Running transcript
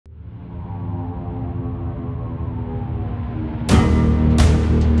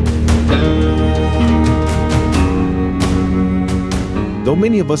though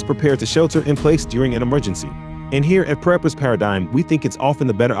many of us prepare to shelter in place during an emergency. And here at Prepper's Paradigm, we think it's often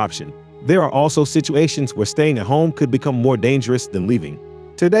the better option. There are also situations where staying at home could become more dangerous than leaving.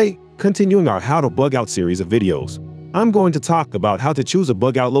 Today, continuing our How to Bug Out series of videos, I'm going to talk about how to choose a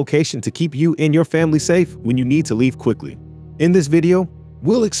bug out location to keep you and your family safe when you need to leave quickly. In this video,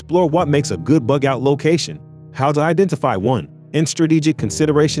 we'll explore what makes a good bug out location, how to identify one, and strategic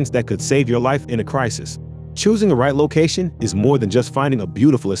considerations that could save your life in a crisis. Choosing a right location is more than just finding a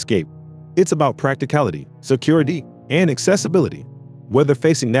beautiful escape. It's about practicality, security, and accessibility. Whether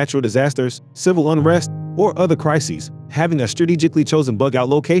facing natural disasters, civil unrest, or other crises, having a strategically chosen bug-out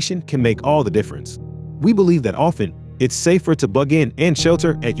location can make all the difference. We believe that often, it's safer to bug in and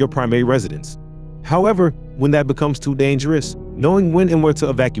shelter at your primary residence. However, when that becomes too dangerous, knowing when and where to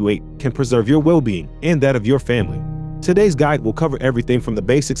evacuate can preserve your well-being and that of your family. Today's guide will cover everything from the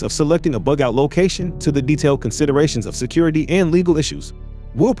basics of selecting a bug-out location to the detailed considerations of security and legal issues.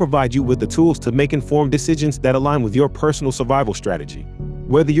 We'll provide you with the tools to make informed decisions that align with your personal survival strategy.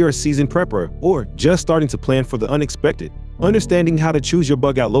 Whether you're a seasoned prepper or just starting to plan for the unexpected, understanding how to choose your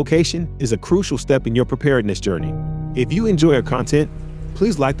bug-out location is a crucial step in your preparedness journey. If you enjoy our content,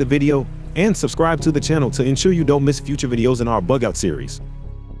 please like the video and subscribe to the channel to ensure you don't miss future videos in our bug-out series.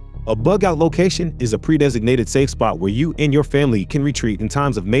 A bug-out location is a pre-designated safe spot where you and your family can retreat in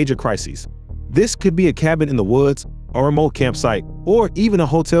times of major crises. This could be a cabin in the woods, a remote campsite, or even a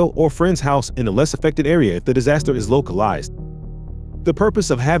hotel or friend's house in a less affected area if the disaster is localized. The purpose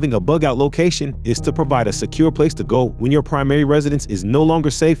of having a bug-out location is to provide a secure place to go when your primary residence is no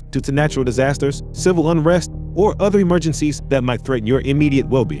longer safe due to natural disasters, civil unrest, or other emergencies that might threaten your immediate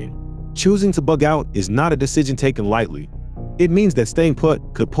well-being. Choosing to bug out is not a decision taken lightly. It means that staying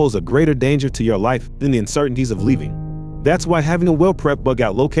put could pose a greater danger to your life than the uncertainties of leaving. That's why having a well-prepped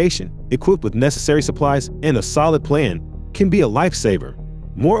bug-out location, equipped with necessary supplies and a solid plan, can be a lifesaver.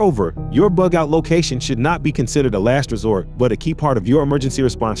 Moreover, your bug-out location should not be considered a last resort, but a key part of your emergency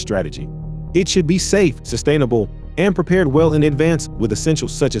response strategy. It should be safe, sustainable, and prepared well in advance with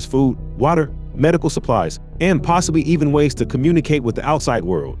essentials such as food, water, medical supplies, and possibly even ways to communicate with the outside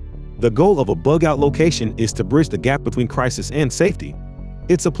world. The goal of a bug-out location is to bridge the gap between crisis and safety.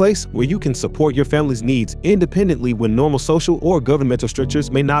 It's a place where you can support your family's needs independently when normal social or governmental structures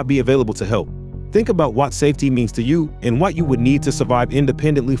may not be available to help. Think about what safety means to you and what you would need to survive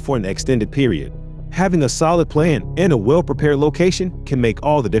independently for an extended period. Having a solid plan and a well-prepared location can make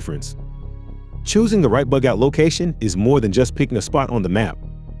all the difference. Choosing the right bug-out location is more than just picking a spot on the map.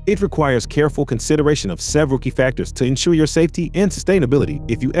 It requires careful consideration of several key factors to ensure your safety and sustainability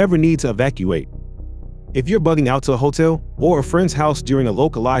if you ever need to evacuate. If you're bugging out to a hotel or a friend's house during a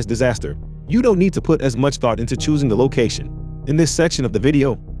localized disaster, you don't need to put as much thought into choosing the location. In this section of the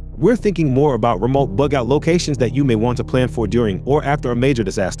video, we're thinking more about remote bug-out locations that you may want to plan for during or after a major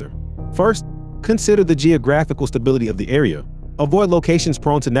disaster. First, consider the geographical stability of the area. Avoid locations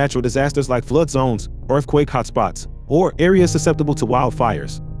prone to natural disasters like flood zones, earthquake hotspots, or areas susceptible to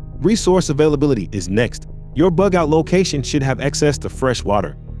wildfires. Resource availability is next. Your bug-out location should have access to fresh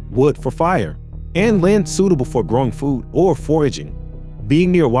water, wood for fire, and land suitable for growing food or foraging.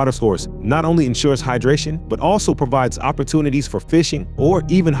 Being near a water source not only ensures hydration, but also provides opportunities for fishing or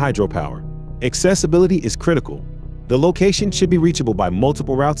even hydropower. Accessibility is critical. The location should be reachable by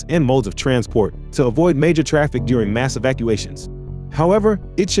multiple routes and modes of transport to avoid major traffic during mass evacuations. However,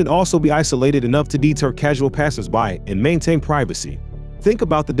 it should also be isolated enough to deter casual passersby and maintain privacy. Think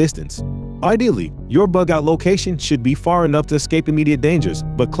about the distance. Ideally, your bug-out location should be far enough to escape immediate dangers,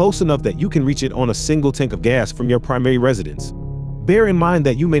 but close enough that you can reach it on a single tank of gas from your primary residence. Bear in mind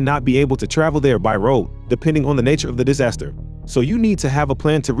that you may not be able to travel there by road, depending on the nature of the disaster, so you need to have a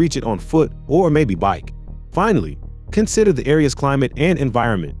plan to reach it on foot or maybe bike. Finally, consider the area's climate and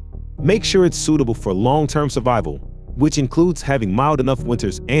environment. Make sure it's suitable for long-term survival, which includes having mild enough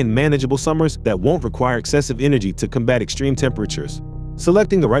winters and manageable summers that won't require excessive energy to combat extreme temperatures.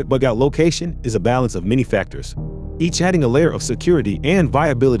 Selecting the right bug-out location is a balance of many factors, each adding a layer of security and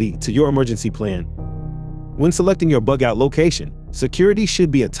viability to your emergency plan. When selecting your bug-out location, security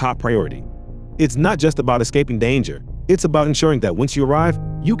should be a top priority. It's not just about escaping danger, it's about ensuring that once you arrive,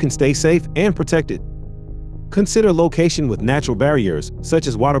 you can stay safe and protected. Consider a location with natural barriers such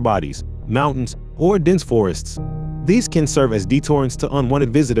as water bodies, mountains, or dense forests. These can serve as deterrents to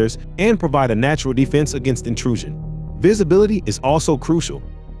unwanted visitors and provide a natural defense against intrusion. Visibility is also crucial.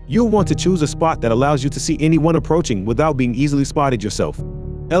 You'll want to choose a spot that allows you to see anyone approaching without being easily spotted yourself.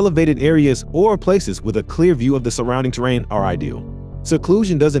 Elevated areas or places with a clear view of the surrounding terrain are ideal.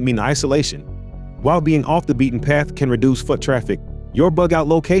 Seclusion doesn't mean isolation. While being off the beaten path can reduce foot traffic, your bug-out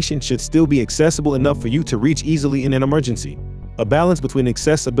location should still be accessible enough for you to reach easily in an emergency. A balance between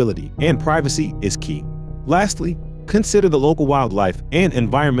accessibility and privacy is key. Lastly, consider the local wildlife and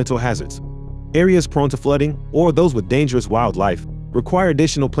environmental hazards. Areas prone to flooding or those with dangerous wildlife require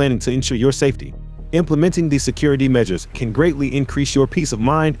additional planning to ensure your safety. Implementing these security measures can greatly increase your peace of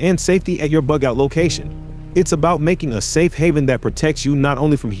mind and safety at your bug-out location. It's about making a safe haven that protects you not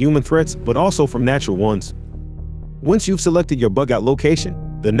only from human threats but also from natural ones. Once you've selected your bug-out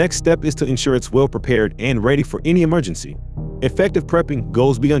location, the next step is to ensure it's well prepared and ready for any emergency. Effective prepping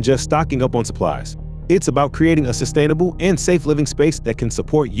goes beyond just stocking up on supplies. It's about creating a sustainable and safe living space that can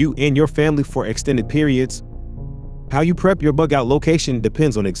support you and your family for extended periods. How you prep your bug-out location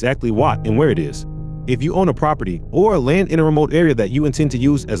depends on exactly what and where it is. If you own a property or land in a remote area that you intend to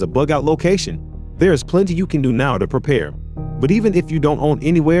use as a bug-out location, there is plenty you can do now to prepare. But even if you don't own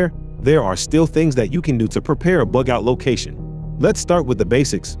anywhere, there are still things that you can do to prepare a bug-out location. Let's start with the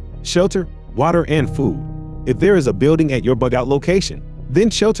basics: shelter, water, and food. If there is a building at your bug-out location, then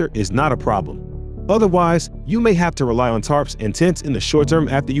shelter is not a problem. Otherwise, you may have to rely on tarps and tents in the short term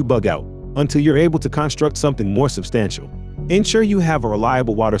after you bug out, until you're able to construct something more substantial. Ensure you have a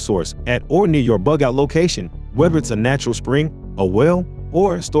reliable water source at or near your bug-out location, whether it's a natural spring, a well,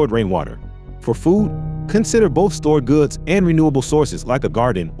 or stored rainwater. For food, consider both stored goods and renewable sources like a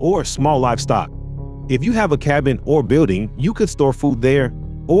garden or small livestock. If you have a cabin or building, you could store food there,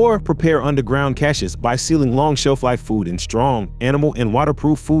 or prepare underground caches by sealing long shelf-life food in strong, animal and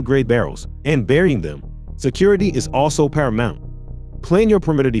waterproof food-grade barrels and burying them. Security is also paramount. Plan your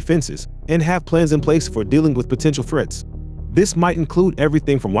perimeter defenses and have plans in place for dealing with potential threats. This might include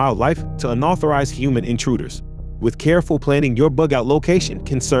everything from wildlife to unauthorized human intruders. With careful planning, your bug-out location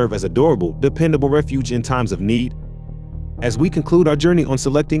can serve as a durable, dependable refuge in times of need. As we conclude our journey on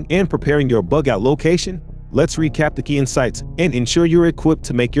selecting and preparing your bug-out location, let's recap the key insights and ensure you're equipped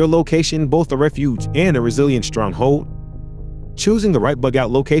to make your location both a refuge and a resilient stronghold. Choosing the right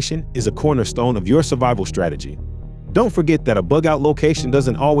bug-out location is a cornerstone of your survival strategy. Don't forget that a bug-out location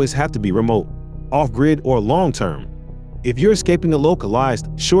doesn't always have to be remote, off-grid, or long-term. If you're escaping a localized,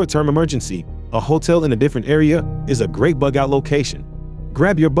 short-term emergency, a hotel in a different area is a great bug-out location.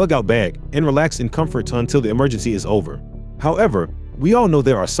 Grab your bug-out bag and relax in comfort until the emergency is over. However, we all know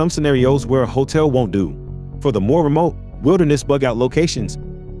there are some scenarios where a hotel won't do. For the more remote, wilderness bug-out locations,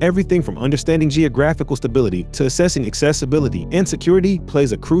 everything from understanding geographical stability to assessing accessibility and security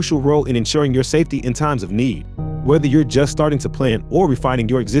plays a crucial role in ensuring your safety in times of need. Whether you're just starting to plan or refining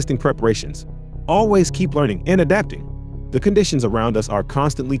your existing preparations, always keep learning and adapting. The conditions around us are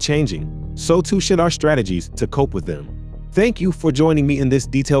constantly changing, so too should our strategies to cope with them. Thank you for joining me in this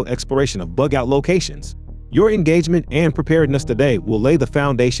detailed exploration of bug-out locations. Your engagement and preparedness today will lay the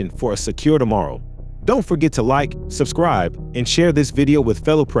foundation for a secure tomorrow. Don't forget to like, subscribe, and share this video with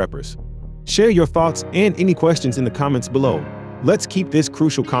fellow preppers. Share your thoughts and any questions in the comments below. Let's keep this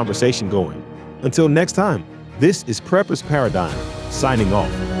crucial conversation going. Until next time, this is Prepper's Paradigm, signing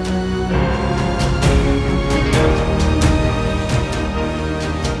off.